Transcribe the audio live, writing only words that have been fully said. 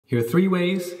Here are 3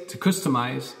 ways to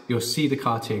customize your C de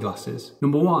Cartier glasses.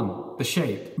 Number 1, the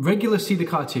shape. Regular C de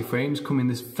Cartier frames come in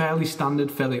this fairly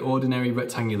standard, fairly ordinary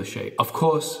rectangular shape. Of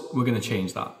course, we're going to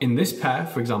change that. In this pair,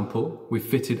 for example, we've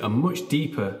fitted a much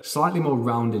deeper, slightly more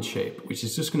rounded shape, which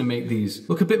is just going to make these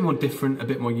look a bit more different, a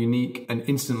bit more unique, and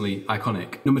instantly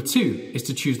iconic. Number 2 is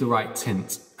to choose the right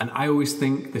tint. And I always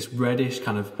think this reddish,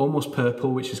 kind of almost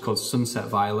purple, which is called sunset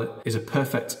violet, is a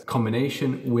perfect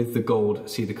combination with the gold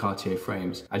C de Cartier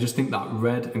frames. I just think that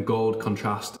red and gold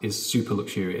contrast is super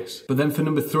luxurious. But then for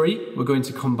number 3, we're going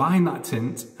to combine that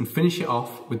tint and finish it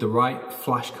off with the right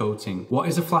flash coating. What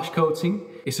is a flash coating?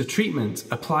 It's a treatment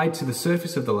applied to the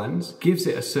surface of the lens, gives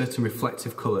it a certain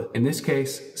reflective color. In this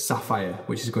case, sapphire,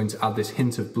 which is going to add this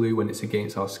hint of blue when it's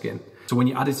against our skin. So when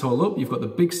you add it all up, you've got the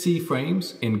big C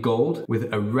frames in gold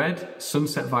with a red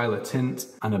sunset violet tint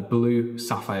and a blue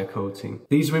sapphire coating.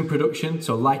 These are in production,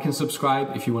 so like and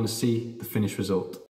subscribe if you want to see the finished result.